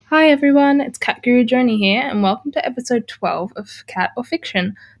Hi everyone, it's Cat Guru Journey here, and welcome to episode 12 of Cat or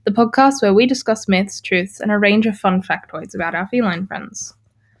Fiction, the podcast where we discuss myths, truths, and a range of fun factoids about our feline friends.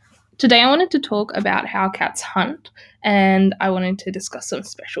 Today I wanted to talk about how cats hunt, and I wanted to discuss some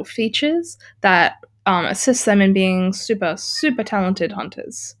special features that assist them in being super talented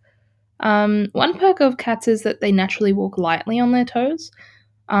hunters. One perk of cats is that they naturally walk lightly on their toes,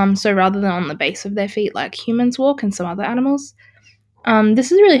 so rather than on the base of their feet like humans walk and some other animals.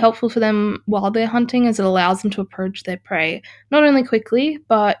 This is really helpful for them while they're hunting as it allows them to approach their prey not only quickly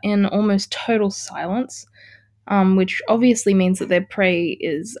but in almost total silence, which obviously means that their prey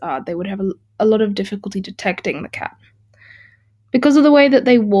is they would have a lot of difficulty detecting the cat. Because of the way that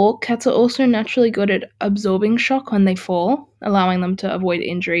they walk, cats are also naturally good at absorbing shock when they fall, allowing them to avoid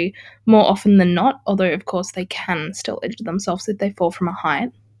injury more often than not, although of course they can still injure themselves if they fall from a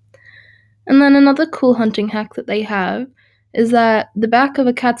height. And then another cool hunting hack that they have is that the back of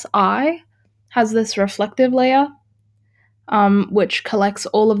a cat's eye has this reflective layer, which collects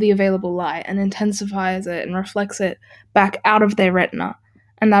all of the available light and intensifies it and reflects it back out of their retina.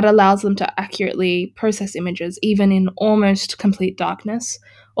 And that allows them to accurately process images even in almost complete darkness,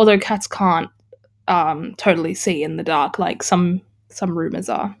 although cats can't totally see in the dark like some rumors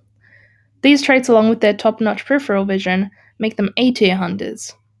are. These traits, along with their top notch peripheral vision, make them A tier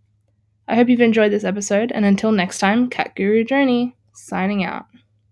hunters. I hope you've enjoyed this episode, and until next time, Cat Guru Journey, signing out.